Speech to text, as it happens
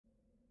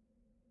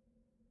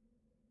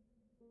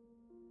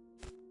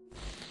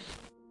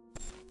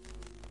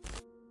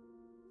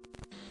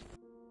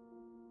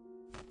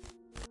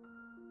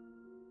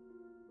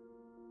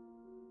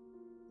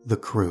The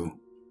Crew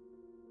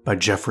by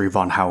Jefferey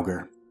von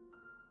Hauger.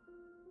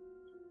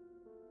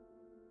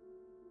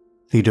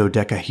 The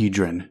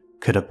dodecahedron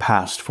could have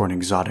passed for an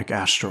exotic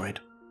asteroid.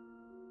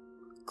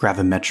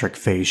 Gravimetric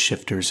phase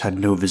shifters had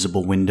no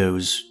visible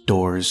windows,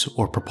 doors,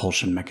 or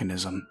propulsion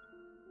mechanism.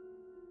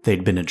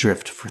 They'd been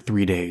adrift for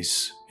 3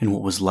 days, and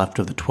what was left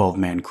of the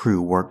 12-man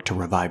crew worked to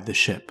revive the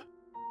ship.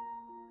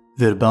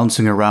 They're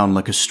bouncing around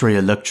like a stray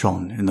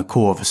electron in the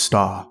core of a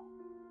star.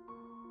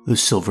 The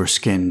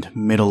silver-skinned,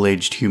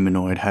 middle-aged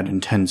humanoid had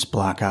intense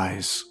black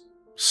eyes.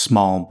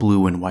 Small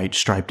blue and white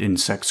striped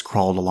insects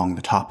crawled along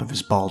the top of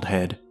his bald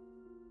head.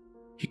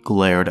 He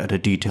glared at a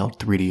detailed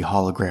 3D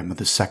hologram of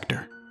the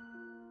sector.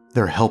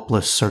 Their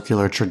helpless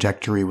circular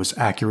trajectory was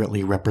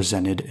accurately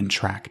represented and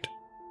tracked.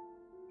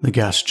 The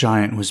gas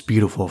giant was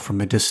beautiful from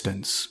a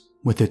distance,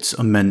 with its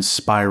immense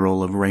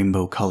spiral of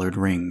rainbow-colored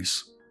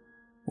rings.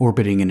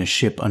 Orbiting in a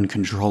ship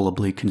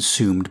uncontrollably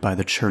consumed by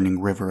the churning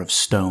river of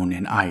stone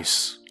and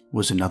ice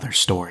was another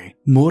story.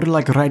 "More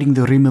like riding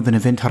the rim of an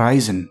event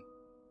horizon,"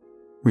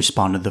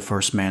 responded the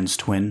first man's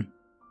twin.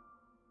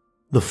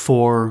 The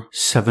 4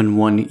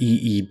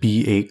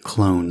 71EEB8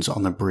 clones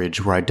on the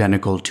bridge were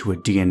identical to a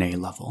DNA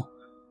level.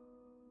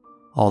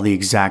 All the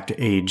exact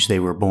age they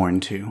were born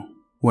to,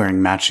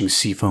 wearing matching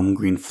seafoam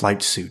green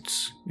flight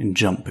suits and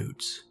jump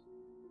boots.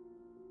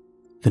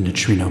 "The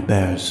neutrino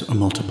bears are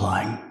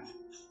multiplying,"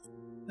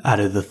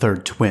 added the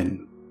third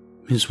twin.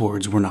 His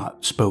words were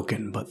not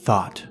spoken but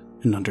thought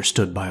and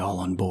understood by all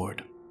on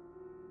board.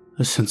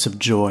 A sense of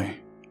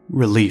joy,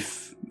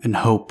 relief, and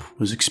hope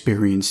was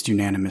experienced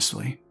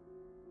unanimously.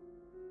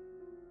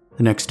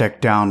 The next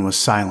deck down was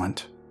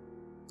silent.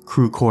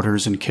 Crew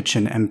quarters and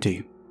kitchen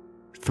empty.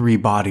 3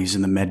 bodies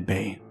in the med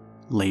bay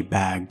lay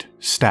bagged,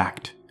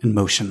 stacked, and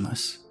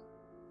motionless.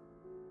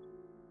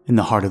 In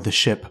the heart of the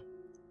ship,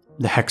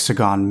 the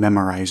hexagon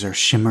memorizer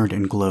shimmered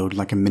and glowed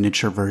like a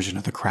miniature version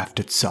of the craft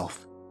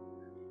itself.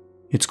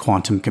 Its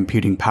quantum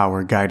computing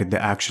power guided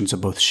the actions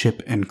of both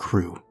ship and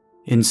crew.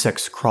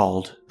 Insects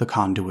crawled the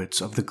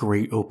conduits of the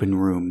great open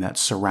room that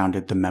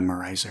surrounded the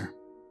memorizer.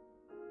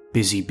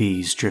 Busy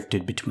bees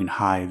drifted between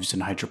hives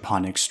and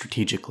hydroponics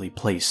strategically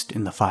placed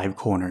in the 5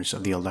 corners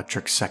of the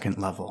electric second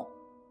level.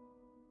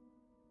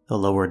 The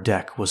lower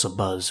deck was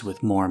abuzz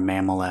with more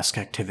mammal-esque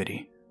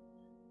activity.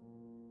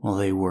 While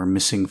they were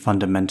missing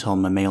fundamental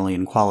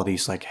mammalian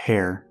qualities like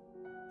hair,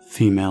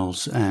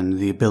 females, and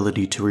the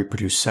ability to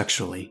reproduce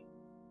sexually,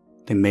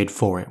 they made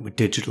for it with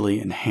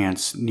digitally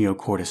enhanced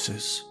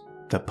neocortices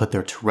that put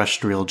their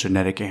terrestrial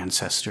genetic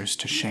ancestors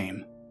to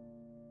shame.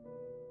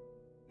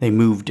 They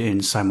moved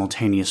in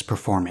simultaneous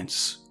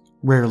performance,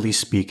 rarely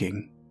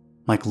speaking,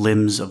 like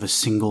limbs of a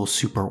single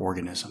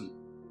superorganism.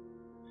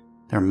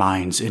 Their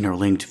minds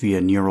interlinked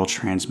via neural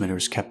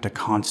transmitters kept a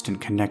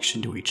constant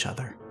connection to each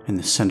other in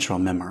the central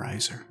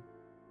memorizer.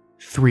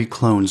 3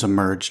 clones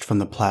emerged from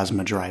the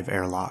plasma drive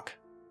airlock.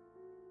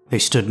 They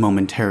stood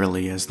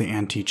momentarily as the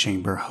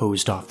antechamber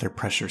hosed off their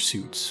pressure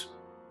suits.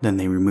 Then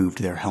they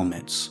removed their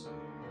helmets.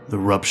 "The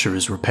rupture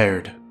is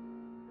repaired,"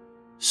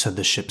 said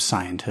the ship's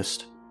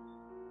scientist.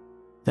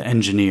 The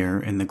engineer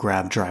and the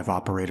grav drive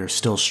operator,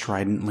 still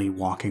stridently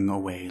walking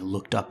away,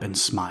 looked up and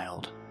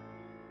smiled.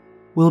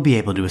 "We'll be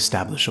able to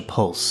establish a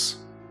pulse,"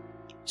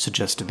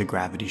 suggested the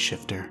gravity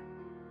shifter.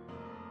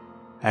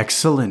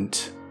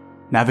 "Excellent.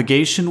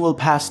 Navigation will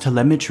pass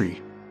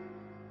telemetry,"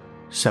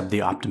 said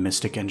the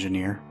optimistic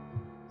engineer.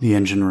 The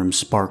engine room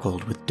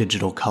sparkled with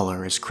digital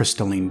color as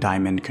crystalline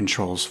diamond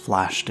controls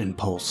flashed and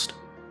pulsed.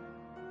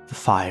 The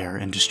fire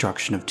and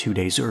destruction of 2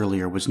 days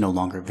earlier was no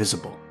longer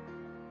visible.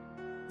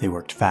 They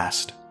worked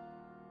fast.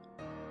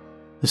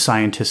 The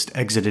scientist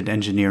exited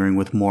engineering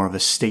with more of a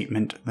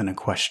statement than a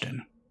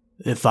question.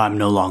 "If I'm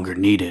no longer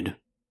needed,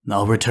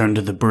 I'll return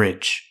to the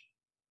bridge."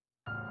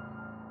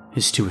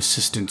 His 2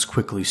 assistants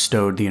quickly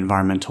stowed the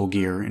environmental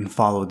gear and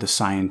followed the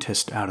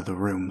scientist out of the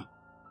room.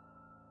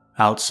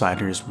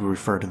 Outsiders would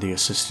refer to the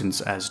assistants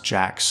as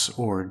jacks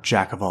or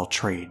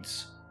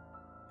jack-of-all-trades,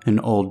 an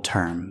old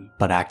term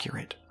but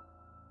accurate.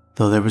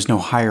 Though there was no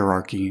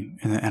hierarchy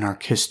in the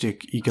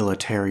anarchistic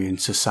egalitarian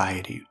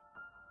society,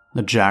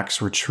 the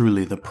jacks were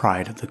truly the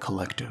pride of the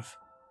collective,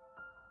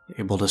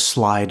 able to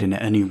slide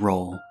into any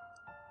role,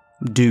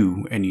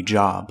 do any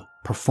job,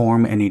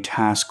 perform any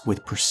task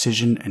with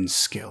precision and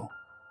skill.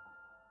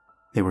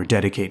 They were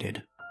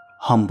dedicated,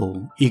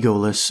 humble,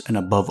 egoless, and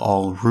above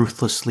all,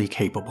 ruthlessly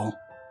capable.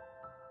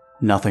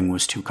 Nothing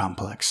was too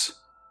complex.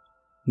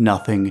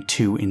 Nothing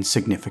too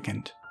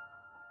insignificant.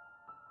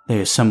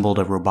 They assembled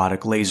a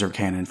robotic laser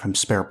cannon from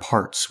spare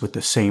parts with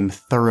the same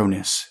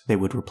thoroughness they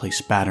would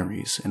replace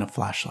batteries in a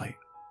flashlight.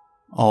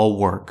 All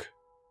work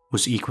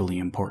was equally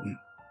important.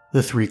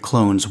 The 3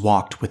 clones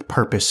walked with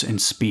purpose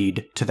and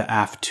speed to the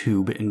aft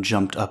tube and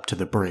jumped up to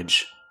the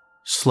bridge,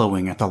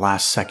 slowing at the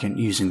last second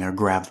using their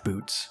grav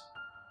boots.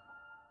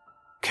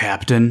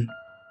 "Captain,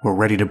 we're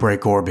ready to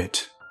break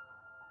orbit."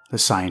 The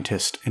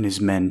scientist and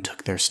his men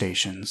took their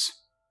stations.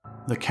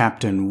 The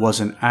captain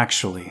wasn't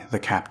actually the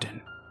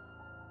captain.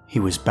 He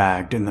was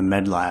bagged in the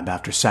med lab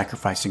after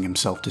sacrificing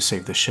himself to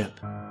save the ship.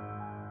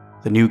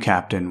 The new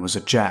captain was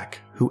a jack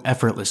who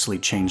effortlessly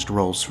changed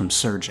roles from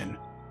surgeon.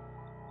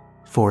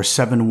 For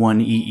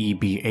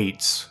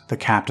 71EEB8s, the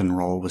captain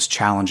role was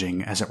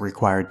challenging as it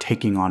required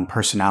taking on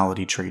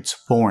personality traits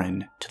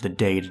foreign to the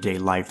day-to-day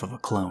life of a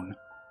clone.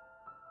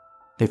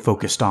 They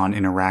focused on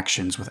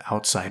interactions with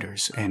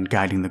outsiders and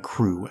guiding the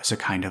crew as a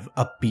kind of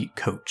upbeat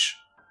coach.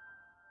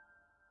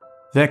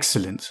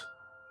 Excellent.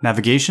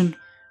 Navigation?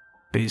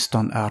 Based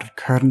on our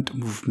current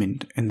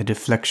movement and the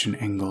deflection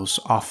angles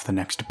off the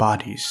next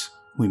bodies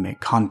we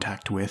make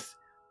contact with,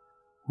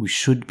 we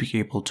should be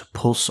able to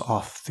pulse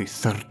off the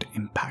third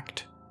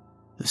impact,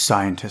 the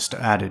scientist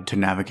added to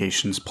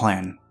navigation's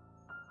plan.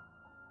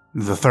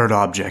 The third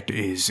object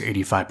is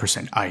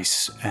 85%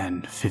 ice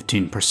and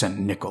 15%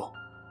 nickel.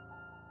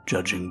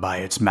 Judging by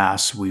its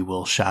mass, we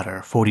will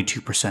shatter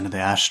 42% of the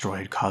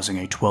asteroid, causing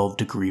a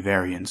 12-degree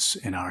variance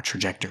in our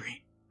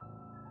trajectory.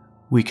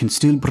 We can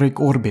still break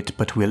orbit,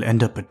 but we'll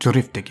end up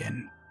adrift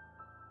again.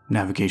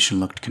 Navigation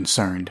looked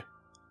concerned.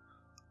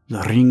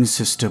 The ring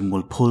system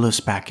will pull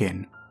us back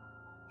in,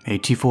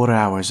 84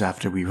 hours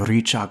after we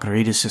reach our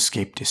greatest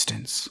escape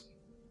distance.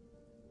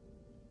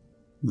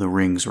 The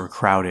rings were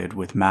crowded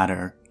with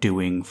matter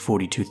doing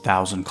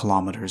 42,000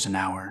 kilometers an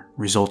hour,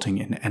 resulting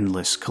in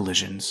endless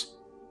collisions.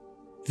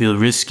 We'll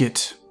risk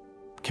it.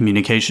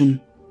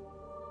 Communication?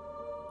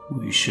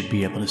 We should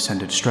be able to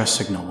send a distress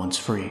signal once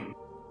free.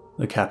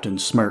 The captain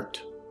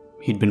smirked.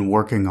 He'd been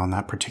working on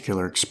that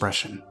particular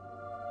expression.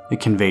 It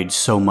conveyed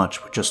so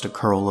much with just a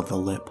curl of the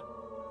lip.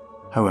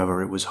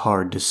 However, it was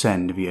hard to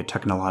send via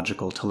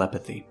technological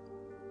telepathy.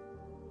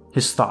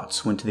 His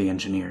thoughts went to the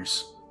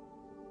engineers.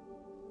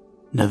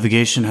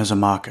 Navigation has a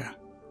marker.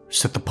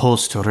 Set the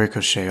pulse to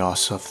ricochet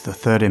us of the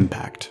third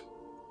impact.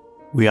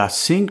 We are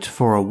synced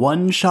for a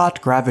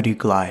one-shot gravity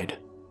glide.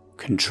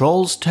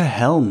 Controls to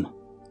helm.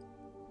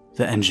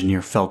 The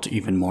engineer felt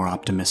even more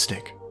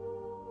optimistic.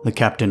 The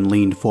captain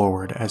leaned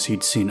forward as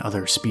he'd seen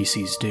other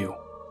species do.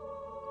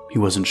 He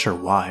wasn't sure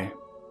why.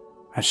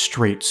 A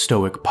straight,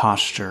 stoic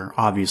posture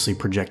obviously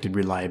projected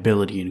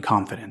reliability and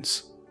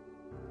confidence.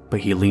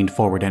 But he leaned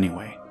forward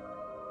anyway,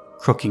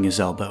 crooking his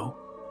elbow,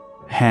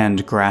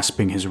 hand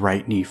grasping his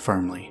right knee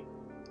firmly,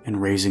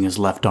 and raising his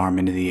left arm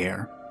into the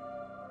air.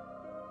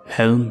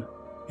 Helm,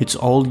 it's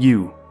all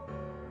you.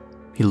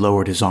 He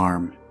lowered his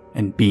arm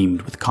and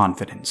beamed with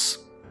confidence.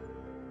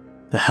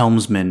 The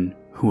helmsman,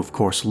 who of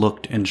course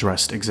looked and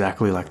dressed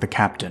exactly like the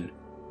captain,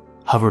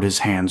 hovered his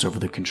hands over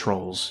the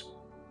controls.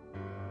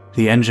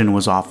 The engine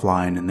was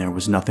offline and there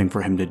was nothing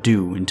for him to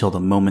do until the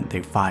moment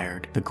they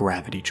fired the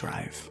gravity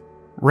drive.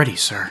 Ready,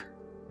 sir.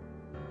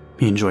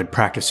 He enjoyed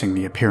practicing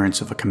the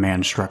appearance of a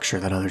command structure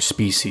that other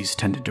species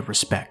tended to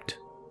respect.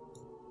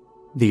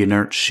 The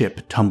inert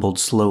ship tumbled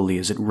slowly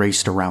as it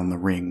raced around the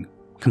ring,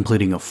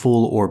 completing a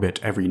full orbit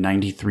every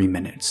 93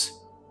 minutes.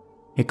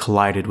 It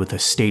collided with a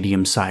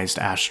stadium-sized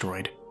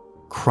asteroid,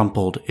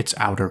 crumpled its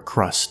outer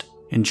crust,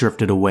 and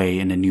drifted away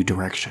in a new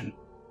direction.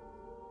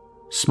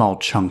 Small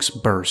chunks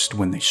burst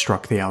when they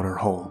struck the outer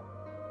hull.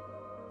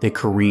 They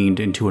careened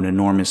into an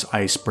enormous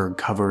iceberg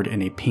covered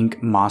in a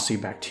pink mossy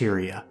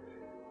bacteria,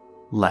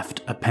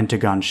 left a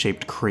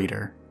pentagon-shaped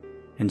crater,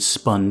 and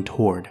spun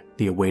toward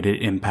the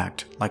awaited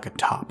impact like a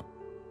top.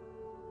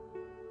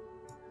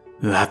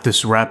 At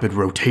this rapid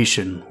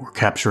rotation, we're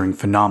capturing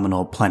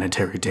phenomenal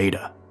planetary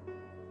data.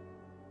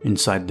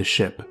 Inside the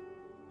ship,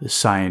 the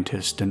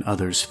scientist and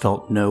others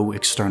felt no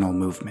external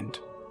movement.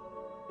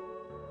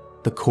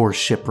 The core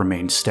ship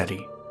remained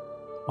steady,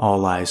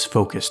 all eyes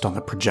focused on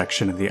the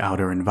projection of the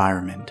outer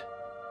environment.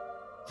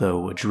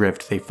 Though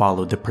adrift, they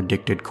followed the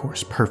predicted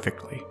course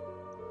perfectly.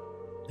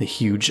 The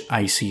huge,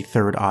 icy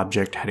third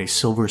object had a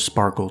silver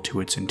sparkle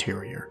to its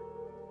interior.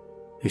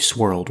 They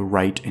swirled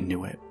right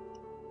into it.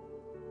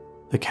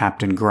 The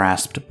captain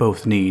grasped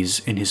both knees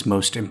in his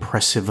most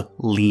impressive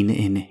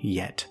lean-in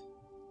yet.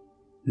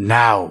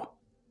 Now!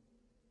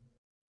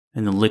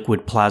 In the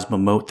liquid plasma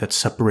moat that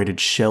separated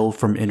shell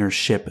from inner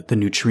ship, the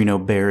neutrino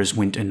bears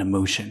went into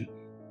motion.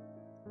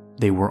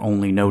 They were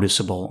only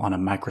noticeable on a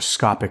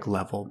microscopic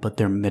level, but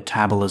their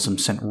metabolism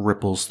sent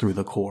ripples through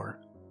the core.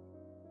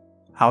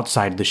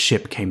 Outside the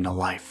ship came to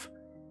life.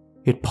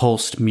 It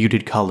pulsed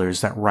muted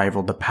colors that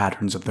rivaled the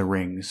patterns of the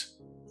rings.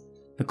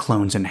 The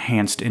clone's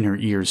enhanced inner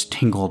ears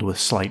tingled with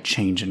slight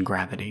change in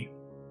gravity.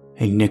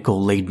 A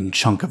nickel-laden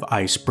chunk of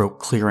ice broke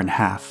clear in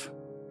half.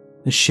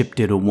 The ship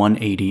did a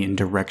 180 in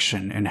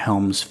direction and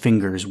Helm's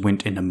fingers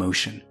went into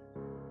motion.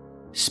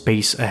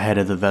 Space ahead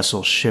of the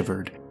vessel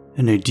shivered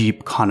and a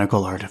deep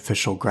conical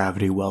artificial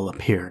gravity well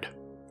appeared.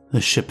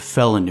 The ship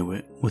fell into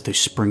it with a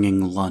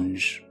springing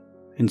lunge,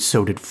 and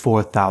so did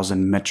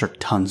 4,000 metric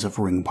tons of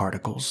ring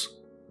particles.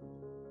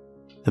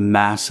 The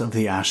mass of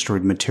the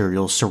asteroid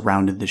material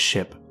surrounded the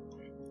ship.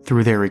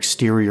 Through their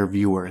exterior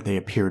viewer, they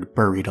appeared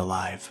buried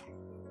alive.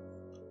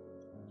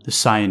 The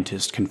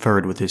scientist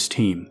conferred with his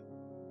team.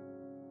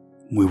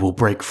 We will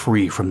break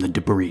free from the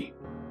debris.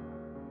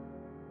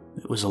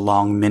 It was a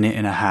long minute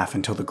and a half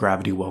until the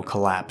gravity well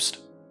collapsed.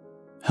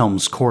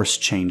 Helm's course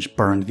change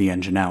burned the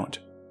engine out.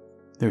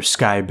 Their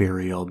sky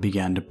burial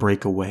began to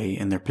break away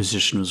and their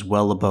position was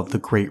well above the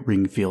great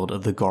ring field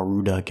of the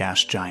Garuda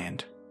gas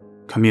giant.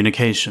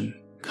 Communication.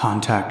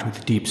 Contact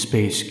with Deep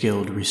Space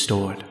Guild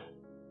restored.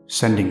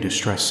 Sending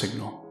distress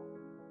signal.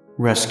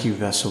 Rescue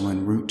vessel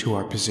en route to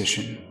our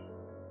position.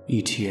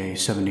 ETA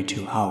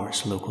 72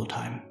 hours local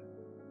time.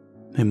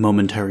 A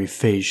momentary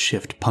phase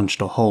shift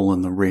punched a hole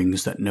in the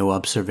rings that no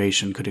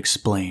observation could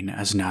explain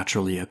as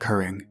naturally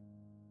occurring.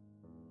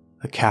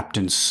 The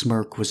captain's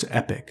smirk was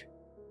epic.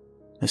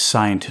 The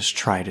scientist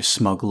tried a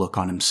smug look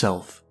on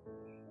himself.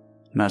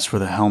 As for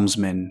the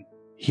helmsman,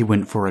 he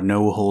went for a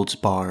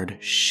no-holds-barred,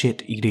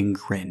 shit-eating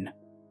grin.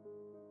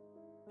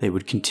 They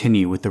would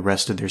continue with the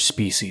rest of their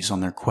species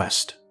on their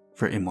quest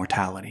for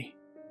immortality.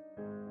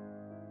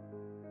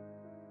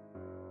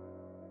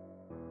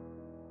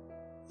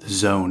 The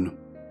Zone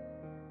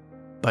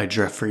by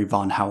Jefferey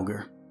von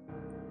Hauger.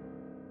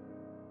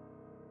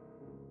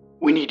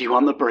 We need you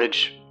on the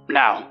bridge,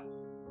 now.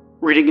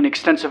 Reading an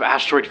extensive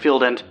asteroid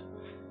field and...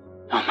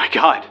 oh my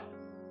god.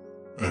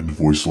 End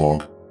voice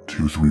log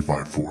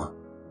 2354.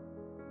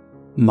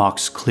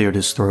 Mox cleared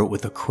his throat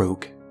with a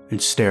croak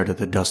and stared at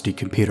the dusty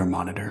computer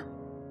monitor.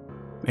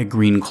 A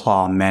green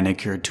claw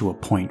manicured to a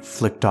point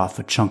flicked off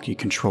a chunky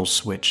control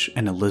switch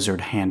and a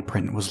lizard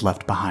handprint was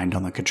left behind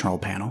on the control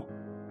panel.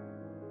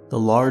 The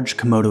large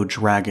Komodo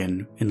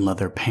dragon in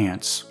leather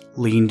pants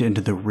leaned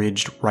into the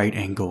ridged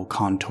right-angle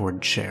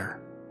contoured chair.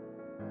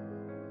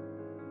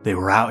 They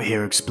were out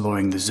here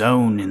exploring the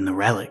zone in the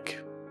relic.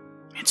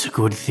 It's a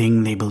good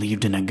thing they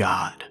believed in a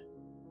god.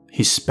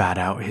 He spat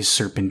out his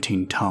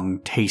serpentine tongue,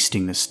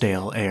 tasting the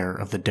stale air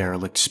of the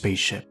derelict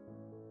spaceship.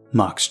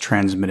 Mox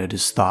transmitted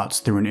his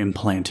thoughts through an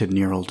implanted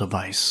neural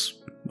device,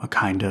 a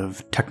kind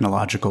of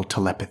technological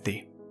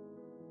telepathy.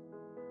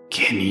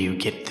 Can you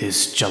get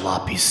this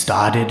jalopy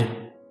started?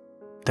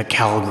 The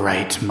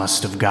Calgrite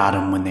must have got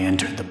him when they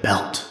entered the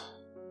belt.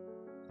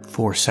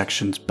 4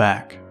 sections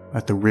back,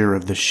 at the rear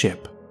of the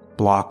ship,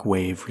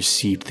 Blockwave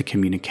received the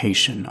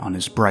communication on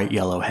his bright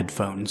yellow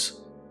headphones.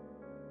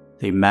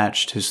 They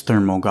matched his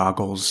thermal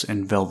goggles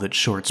and velvet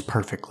shorts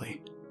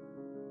perfectly.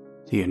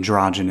 The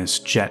androgynous,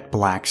 jet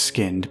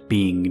black-skinned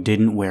being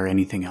didn't wear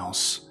anything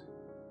else.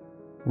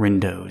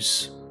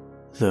 Rindos,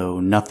 though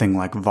nothing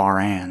like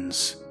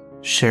Varans,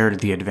 shared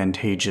the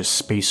advantageous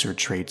spacer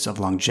traits of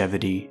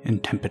longevity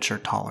and temperature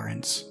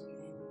tolerance.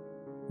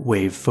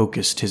 Wave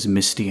focused his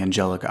misty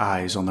angelic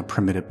eyes on the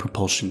primitive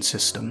propulsion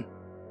system.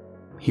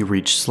 He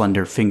reached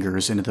slender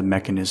fingers into the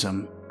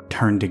mechanism,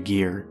 turned a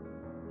gear,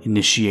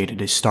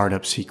 initiated a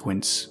startup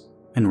sequence,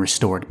 and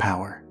restored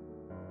power.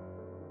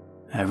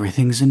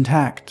 Everything's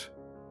intact.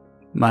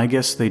 I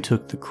guess they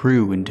took the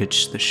crew and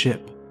ditched the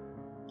ship.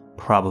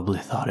 Probably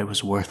thought it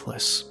was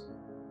worthless.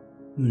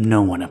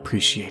 No one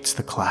appreciates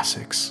the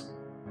classics.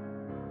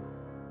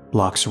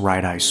 Block's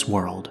right eye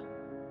swirled.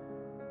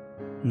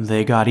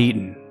 They got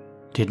eaten,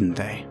 didn't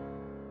they?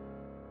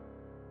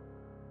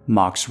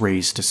 Mox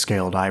raised a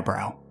scaled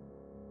eyebrow.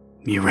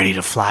 You ready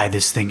to fly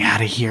this thing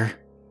out of here?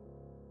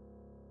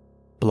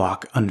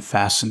 Block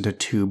unfastened a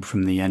tube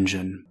from the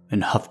engine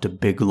and huffed a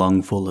big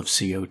lungful of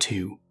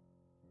CO2,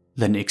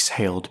 then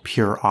exhaled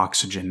pure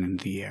oxygen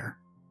into the air.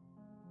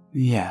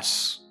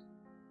 Yes.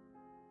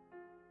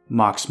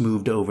 Mox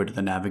moved over to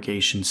the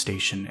navigation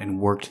station and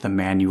worked the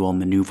manual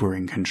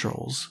maneuvering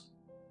controls.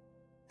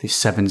 The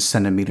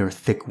 7-centimeter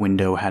thick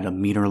window had a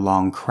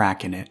meter-long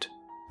crack in it,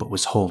 but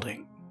was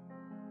holding.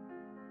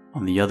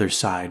 On the other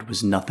side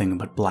was nothing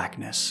but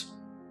blackness.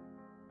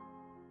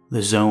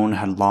 The zone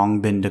had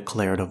long been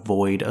declared a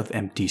void of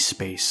empty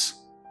space.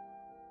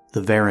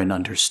 The Varan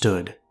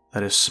understood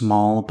that a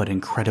small but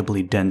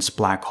incredibly dense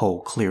black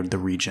hole cleared the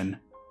region.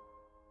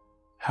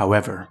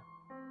 However,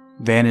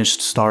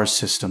 vanished star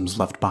systems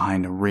left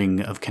behind a ring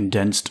of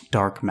condensed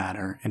dark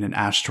matter in an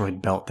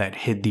asteroid belt that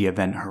hid the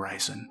event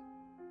horizon.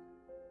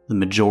 The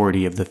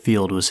majority of the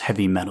field was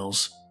heavy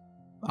metals,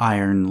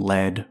 iron,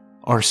 lead,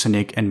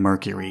 arsenic, and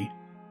mercury,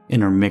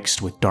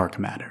 intermixed with dark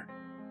matter.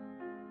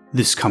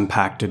 This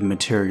compacted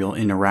material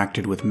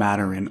interacted with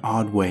matter in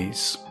odd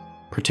ways,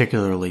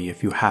 particularly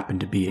if you happened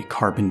to be a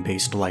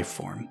carbon-based life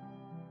form.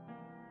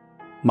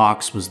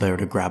 Mox was there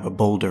to grab a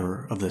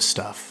boulder of this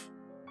stuff,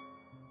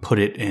 put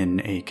it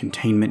in a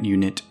containment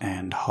unit,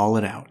 and haul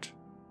it out.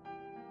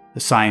 The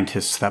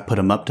scientists that put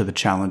him up to the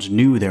challenge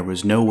knew there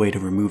was no way to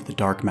remove the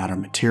dark matter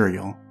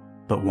material,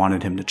 but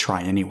wanted him to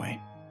try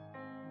anyway.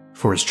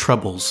 For his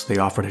troubles, they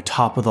offered a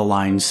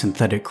top-of-the-line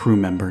synthetic crew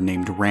member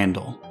named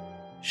Randall.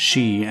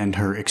 She and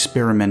her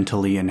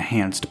experimentally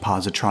enhanced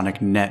positronic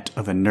net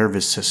of a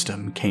nervous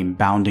system came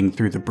bounding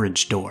through the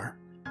bridge door.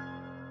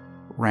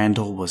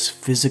 Randall was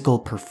physical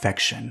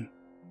perfection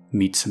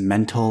meets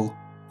mental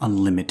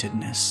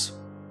unlimitedness.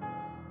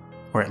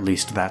 Or at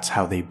least that's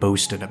how they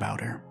boasted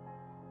about her.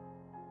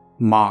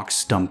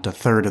 Mox dumped a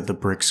third of the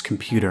brick's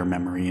computer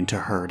memory into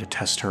her to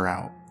test her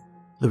out.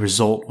 The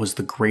result was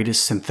the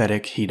greatest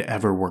synthetic he'd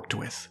ever worked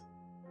with.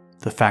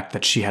 The fact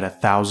that she had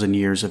 1,000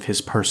 years of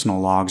his personal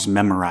logs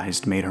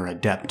memorized made her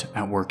adept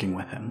at working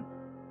with him.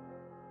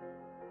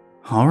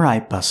 All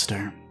right,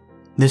 Buster.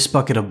 This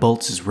bucket of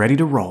bolts is ready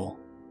to roll.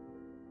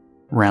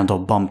 Randall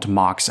bumped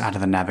Mox out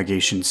of the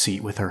navigation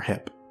seat with her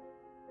hip.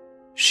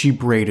 She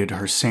braided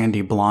her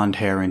sandy blonde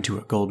hair into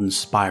a golden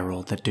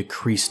spiral that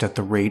decreased at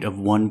the rate of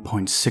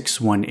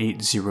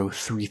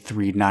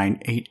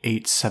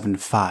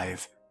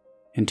 1.618033988875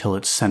 until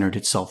it centered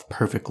itself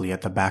perfectly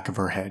at the back of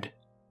her head.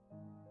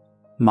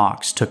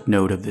 Mox took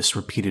note of this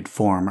repeated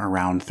form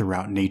around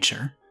throughout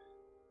nature,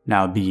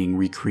 now being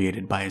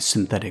recreated by a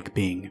synthetic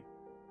being.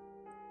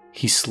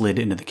 He slid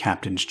into the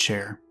captain's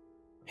chair,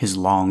 his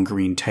long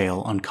green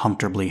tail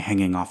uncomfortably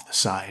hanging off the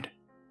side.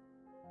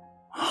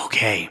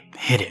 Okay,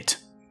 hit it.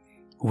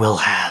 We'll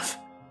have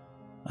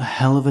a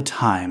hell of a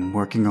time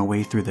working our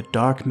way through the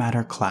dark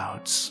matter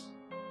clouds.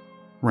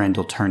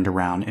 Randall turned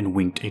around and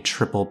winked a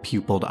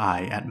triple-pupilled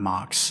eye at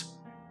Mox,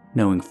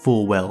 knowing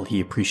full well he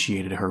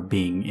appreciated her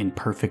being in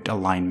perfect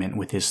alignment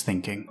with his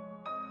thinking.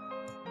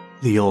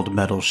 The old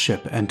metal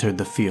ship entered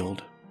the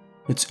field,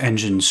 its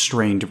engines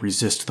strained to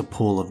resist the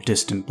pull of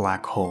distant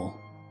black hole.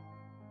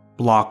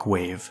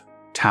 Blockwave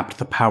tapped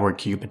the power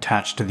cube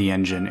attached to the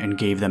engine and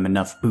gave them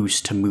enough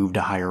boost to move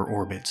to higher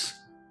orbits.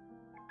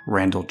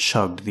 Randall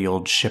chugged the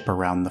old ship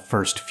around the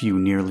first few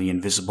nearly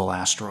invisible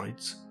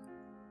asteroids.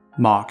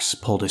 Mox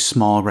pulled a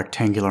small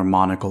rectangular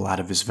monocle out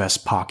of his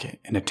vest pocket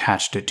and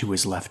attached it to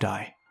his left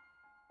eye.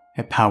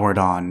 It powered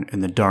on,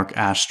 and the dark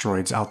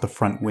asteroids out the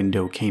front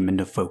window came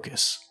into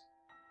focus.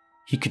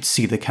 He could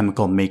see the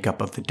chemical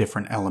makeup of the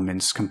different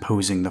elements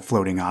composing the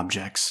floating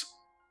objects.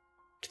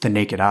 To the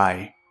naked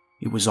eye,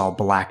 it was all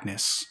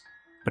blackness,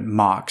 but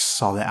Mox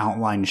saw the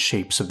outlined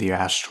shapes of the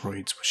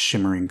asteroids with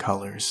shimmering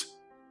colors.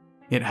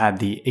 It had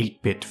the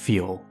 8-bit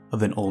feel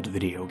of an old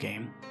video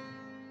game.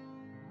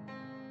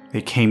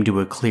 They came to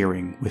a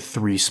clearing with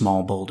 3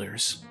 small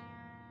boulders.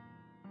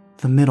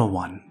 The middle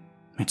one.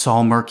 It's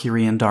all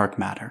mercury and dark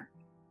matter,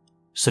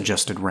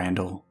 suggested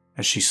Randall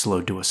as she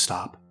slowed to a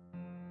stop.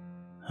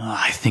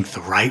 I think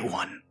the right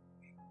one,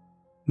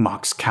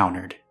 Mox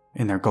countered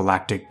in their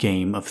galactic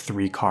game of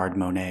 3-card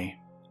Monet.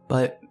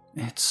 But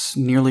it's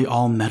nearly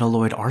all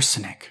metalloid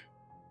arsenic.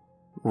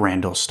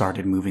 Randall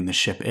started moving the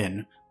ship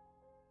in.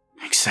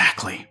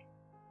 Exactly.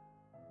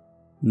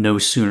 No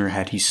sooner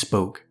had he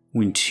spoke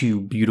when 2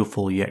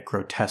 beautiful yet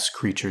grotesque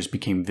creatures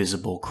became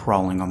visible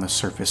crawling on the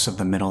surface of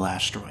the middle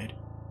asteroid.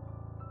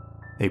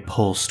 They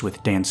pulsed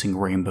with dancing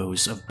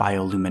rainbows of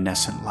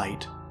bioluminescent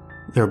light.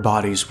 Their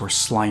bodies were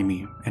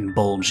slimy and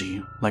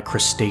bulgy like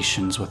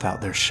crustaceans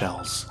without their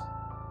shells.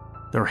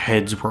 Their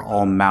heads were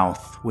all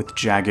mouth with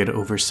jagged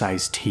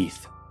oversized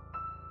teeth.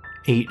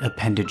 8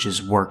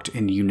 appendages worked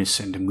in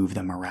unison to move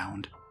them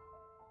around.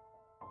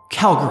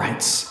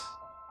 Calgarites,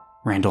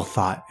 Randall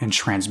thought and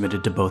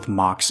transmitted to both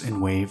Mox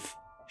and Wave.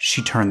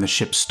 She turned the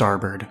ship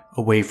starboard,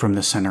 away from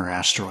the center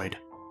asteroid,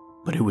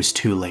 but it was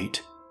too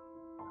late.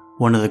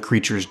 One of the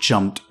creatures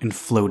jumped and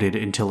floated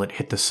until it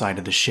hit the side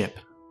of the ship.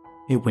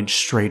 It went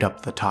straight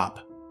up the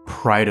top,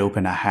 pried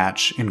open a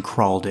hatch, and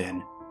crawled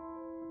in.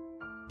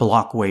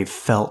 Blockwave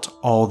felt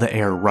all the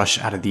air rush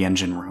out of the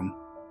engine room.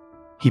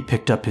 He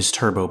picked up his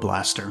turbo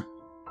blaster,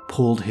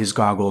 pulled his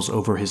goggles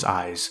over his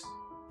eyes,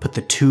 put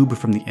the tube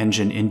from the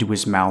engine into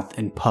his mouth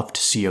and puffed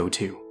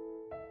CO2.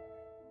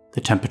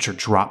 The temperature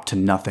dropped to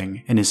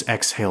nothing and his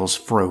exhales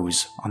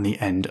froze on the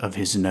end of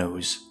his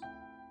nose.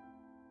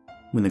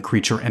 When the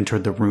creature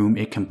entered the room,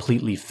 it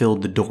completely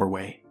filled the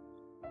doorway.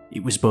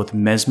 It was both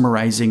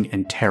mesmerizing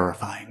and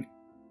terrifying.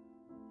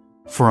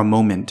 For a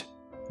moment,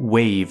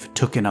 Wave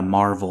took in a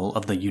marvel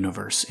of the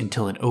universe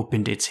until it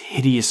opened its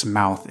hideous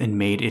mouth and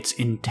made its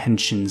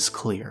intentions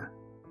clear.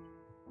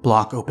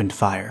 Block opened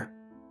fire.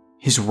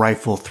 His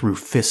rifle threw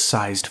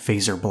fist-sized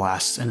phaser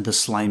blasts into the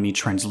slimy,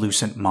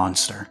 translucent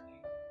monster.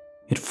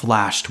 It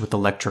flashed with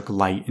electric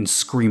light and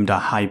screamed a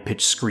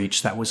high-pitched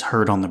screech that was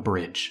heard on the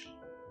bridge.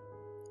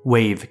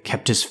 Wave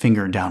kept his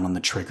finger down on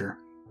the trigger.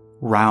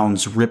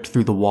 Rounds ripped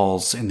through the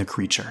walls in the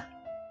creature.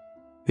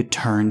 It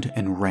turned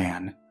and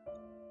ran.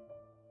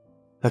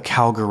 The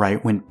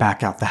Calgarite went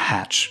back out the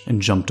hatch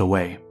and jumped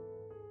away.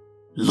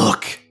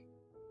 Look!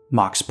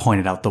 Mox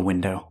pointed out the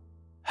window.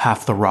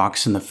 Half the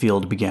rocks in the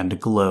field began to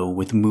glow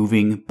with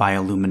moving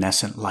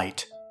bioluminescent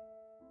light.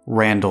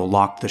 Randall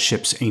locked the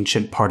ship's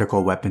ancient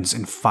particle weapons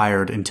and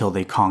fired until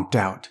they conked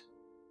out.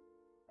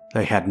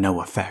 They had no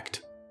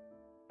effect.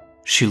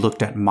 She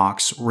looked at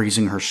Mox,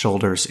 raising her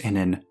shoulders in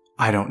an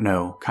I don't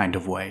know kind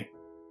of way.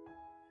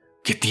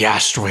 Get the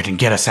asteroid and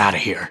get us out of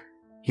here,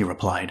 he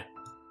replied.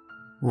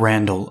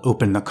 Randall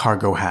opened the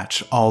cargo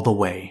hatch all the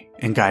way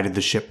and guided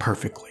the ship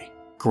perfectly,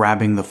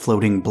 grabbing the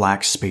floating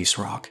black space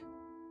rock.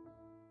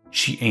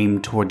 She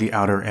aimed toward the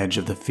outer edge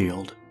of the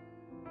field.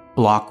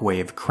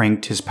 Blockwave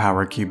cranked his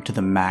power cube to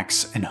the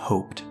max and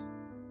hoped.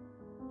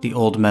 The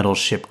old metal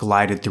ship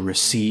glided through a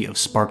sea of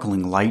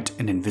sparkling light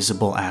and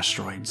invisible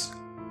asteroids.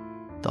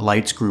 The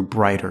lights grew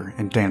brighter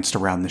and danced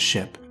around the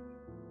ship.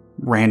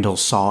 Randall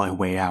saw a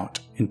way out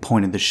and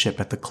pointed the ship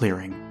at the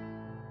clearing.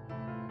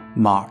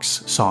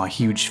 Mox saw a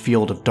huge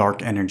field of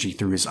dark energy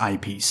through his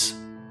eyepiece.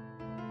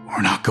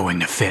 We're not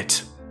going to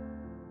fit.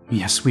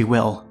 Yes, we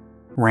will.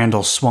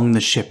 Randall swung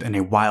the ship in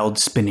a wild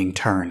spinning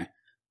turn,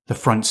 The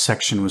front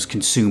section was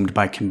consumed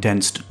by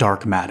condensed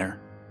dark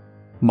matter.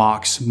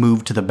 Mox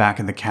moved to the back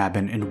of the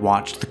cabin and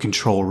watched the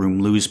control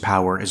room lose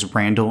power as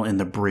Randall and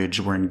the bridge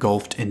were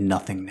engulfed in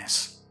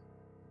nothingness.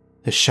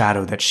 The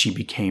shadow that she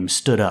became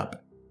stood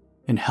up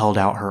and held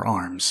out her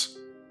arms.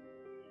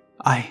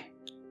 I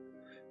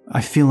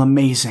feel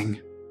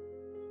amazing.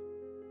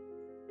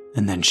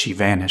 And then she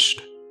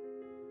vanished.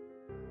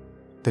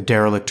 The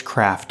derelict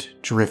craft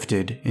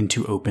drifted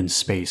into open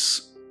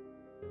space.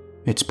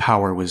 Its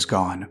power was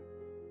gone.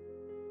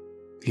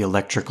 The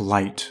electric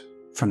light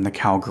from the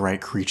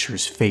Calgarite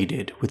creatures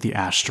faded with the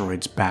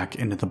asteroids back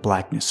into the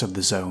blackness of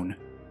the zone.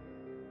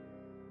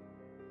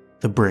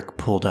 The brick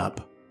pulled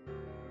up,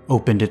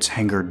 opened its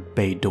hangared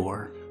bay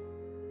door,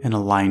 and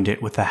aligned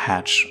it with the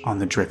hatch on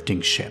the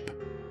drifting ship.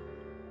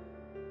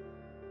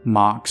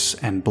 Mox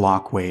and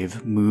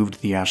Blockwave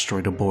moved the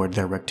asteroid aboard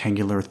their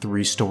rectangular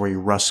 3-story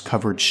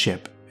rust-covered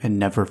ship and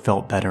never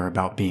felt better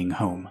about being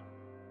home.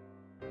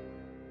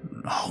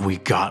 All we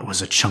got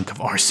was a chunk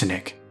of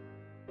arsenic,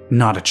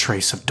 not a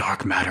trace of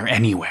dark matter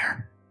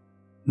anywhere.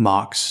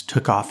 Mox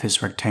took off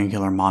his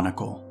rectangular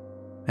monocle,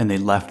 and they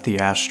left the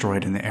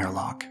asteroid in the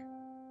airlock.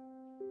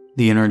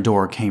 The inner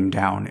door came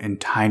down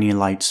and tiny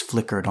lights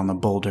flickered on the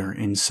boulder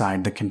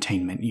inside the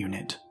containment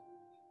unit.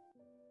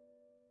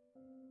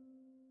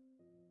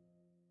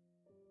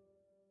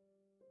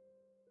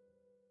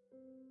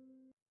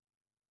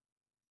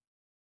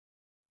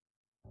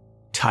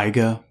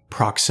 Taiga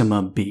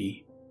Proxima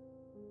b,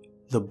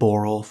 The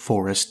Boreal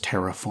Forest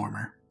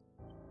Terraformer,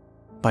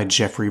 by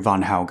Jefferey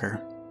von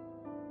Hauger.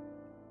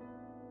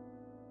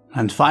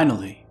 And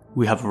finally,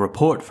 we have a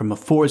report from a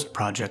forest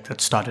project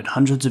that started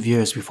hundreds of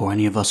years before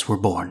any of us were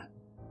born.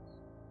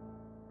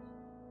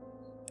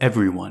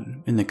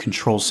 Everyone in the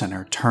control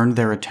center turned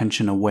their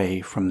attention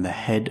away from the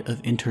head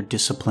of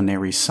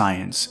interdisciplinary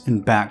science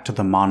and back to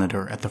the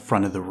monitor at the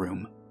front of the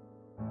room.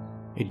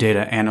 A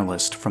data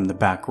analyst from the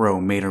back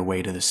row made her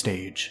way to the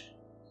stage.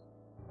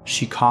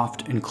 She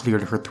coughed and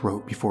cleared her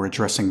throat before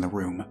addressing the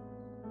room,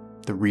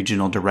 the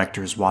regional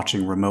directors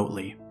watching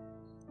remotely,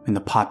 and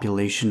the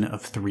population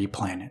of 3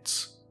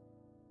 planets.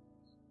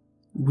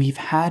 We've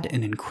had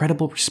an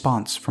incredible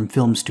response from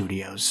film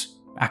studios,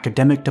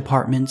 academic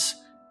departments,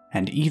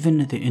 and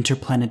even the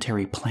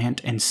Interplanetary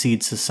Plant and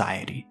Seed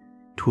Society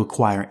to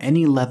acquire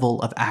any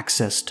level of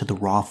access to the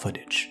raw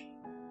footage.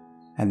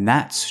 And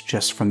that's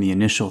just from the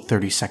initial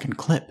 30-second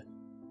clip.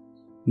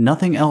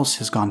 Nothing else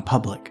has gone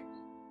public.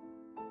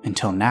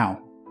 Until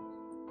now.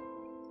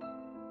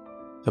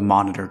 The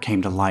monitor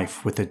came to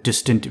life with a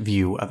distant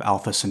view of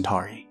Alpha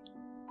Centauri.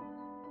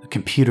 A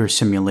computer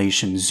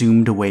simulation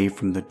zoomed away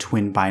from the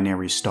twin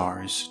binary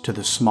stars to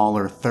the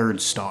smaller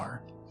third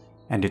star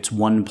and its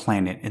one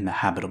planet in the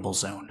habitable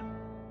zone.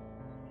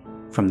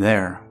 From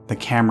there, the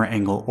camera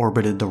angle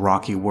orbited the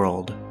rocky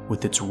world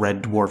with its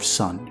red dwarf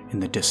sun in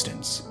the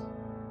distance.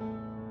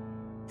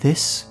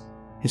 This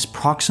is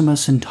Proxima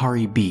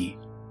Centauri b,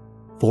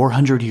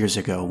 400 years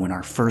ago when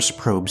our first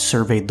probe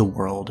surveyed the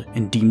world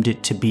and deemed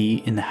it to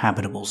be in the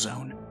habitable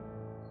zone.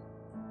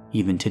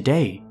 Even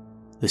today,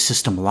 the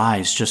system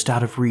lies just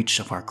out of reach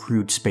of our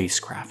crude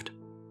spacecraft,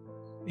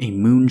 a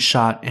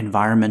moonshot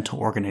environmental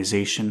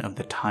organization of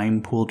the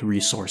time-pooled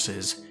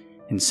resources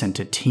and sent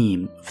a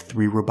team of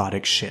 3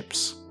 robotic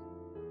ships.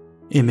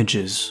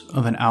 Images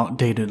of an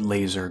outdated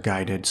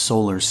laser-guided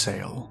solar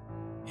sail,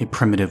 a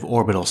primitive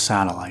orbital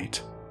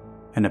satellite,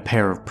 and a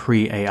pair of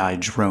pre-AI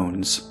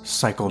drones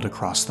cycled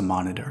across the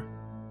monitor.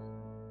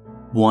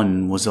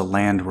 One was a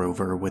Land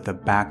Rover with a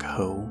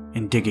backhoe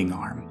and digging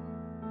arm.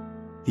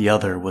 The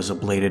other was a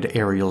bladed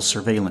aerial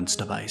surveillance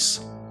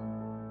device.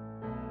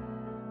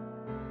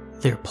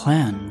 Their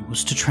plan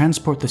was to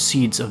transport the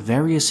seeds of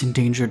various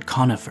endangered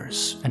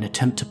conifers and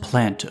attempt to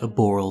plant a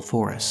boreal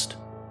forest.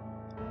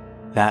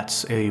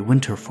 That's a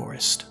winter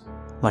forest,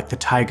 like the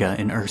taiga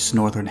in Earth's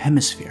northern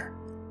hemisphere.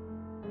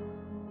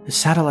 The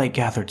satellite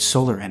gathered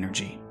solar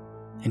energy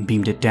and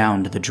beamed it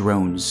down to the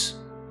drones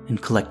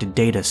and collected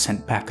data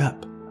sent back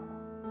up.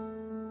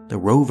 The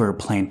rover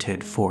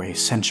planted for a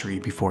century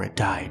before it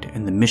died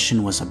and the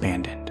mission was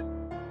abandoned.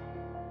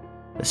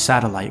 The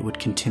satellite would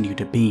continue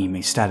to beam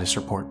a status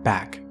report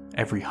back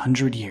every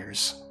 100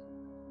 years.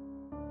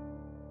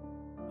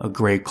 A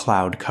gray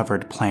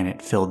cloud-covered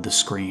planet filled the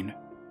screen.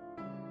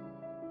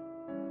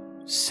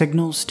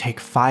 Signals take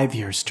 5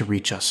 years to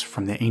reach us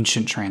from the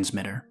ancient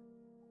transmitter.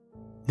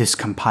 This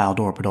compiled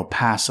orbital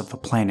pass of the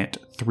planet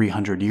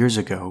 300 years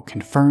ago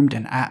confirmed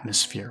an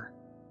atmosphere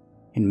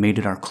and made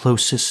it our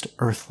closest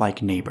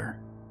Earth-like neighbor.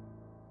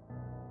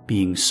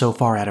 Being so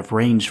far out of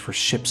range for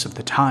ships of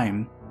the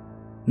time,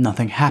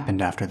 nothing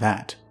happened after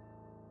that.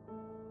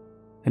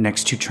 The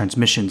next 2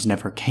 transmissions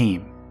never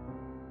came,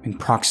 and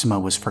Proxima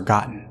was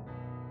forgotten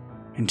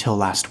until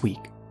last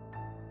week.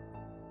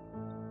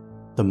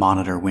 The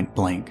monitor went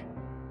blank.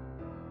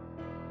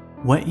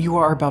 What you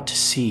are about to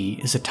see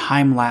is a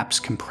time-lapse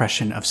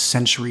compression of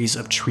centuries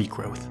of tree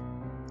growth,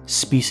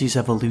 species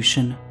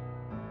evolution,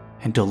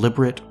 and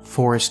deliberate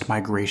forest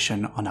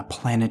migration on a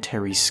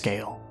planetary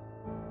scale.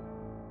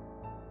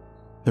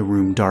 The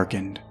room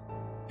darkened,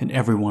 and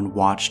everyone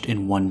watched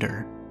in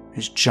wonder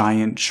as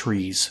giant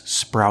trees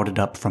sprouted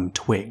up from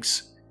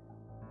twigs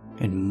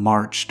and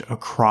marched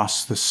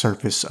across the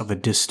surface of a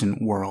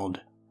distant world,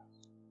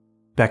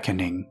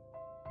 beckoning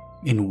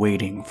and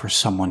waiting for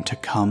someone to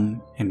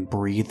come and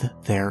breathe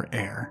their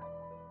air.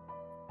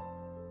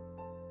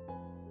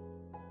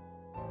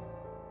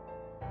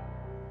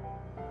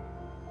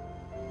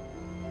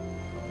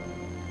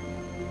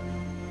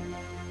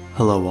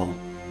 Hello all,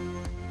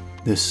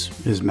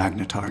 this is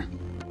Magnetar.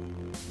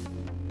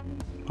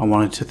 I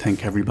wanted to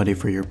thank everybody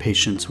for your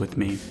patience with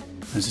me,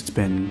 as it's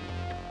been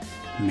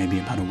maybe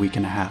about a week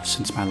and a half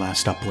since my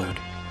last upload.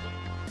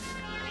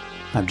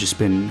 I've just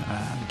been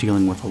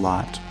dealing with a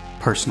lot,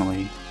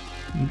 personally,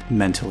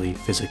 mentally,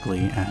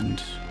 physically,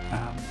 and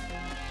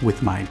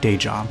with my day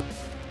job.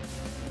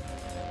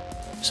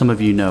 Some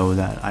of you know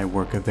that I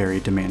work a very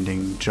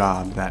demanding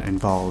job that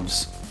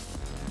involves,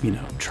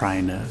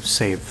 trying to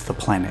save the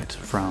planet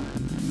from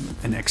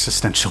an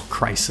existential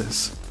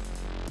crisis.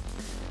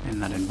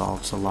 And that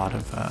involves a lot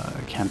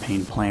of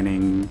campaign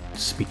planning,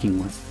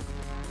 speaking with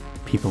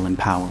people in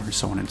power,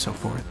 so on and so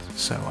forth.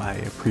 So I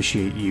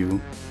appreciate you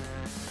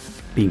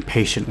being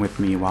patient with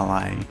me while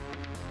I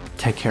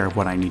take care of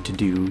what I need to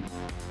do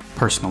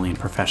personally and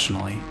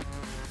professionally.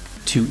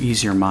 To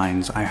ease your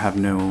minds, I have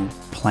no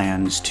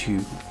plans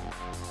to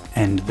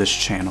end this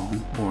channel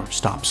or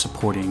stop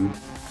supporting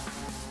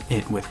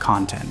it with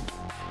content.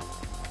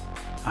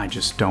 I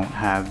just don't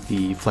have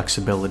the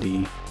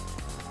flexibility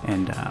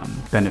and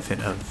benefit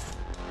of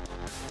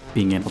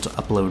being able to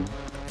upload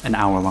an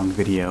hour-long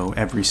video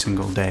every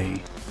single day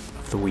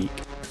of the week.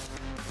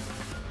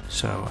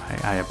 So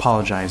I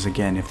apologize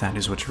again if that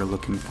is what you're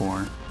looking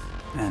for,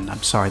 and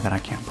I'm sorry that I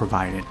can't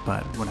provide it,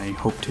 but what I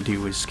hope to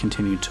do is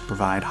continue to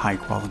provide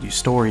high-quality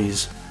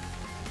stories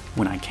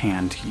when I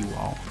can to you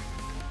all.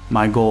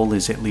 My goal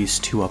is at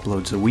least 2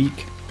 uploads a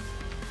week.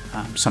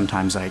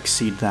 Sometimes I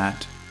exceed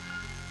that.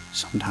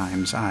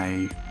 Sometimes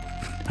I,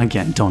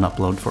 again, don't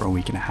upload for a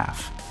week and a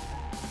half.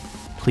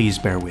 Please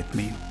bear with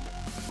me,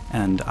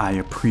 and I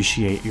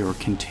appreciate your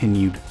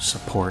continued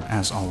support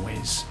as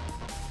always.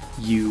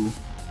 You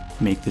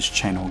make this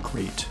channel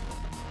great.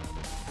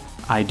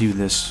 I do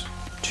this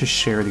to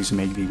share these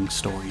amazing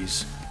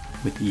stories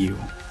with you.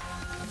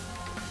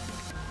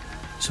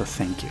 So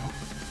thank you.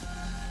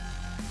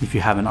 If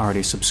you haven't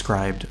already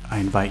subscribed, I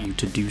invite you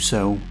to do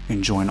so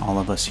and join all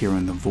of us here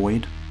in the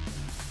void.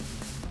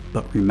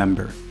 But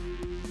remember,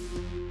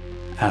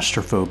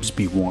 Astrophobes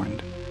be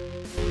warned.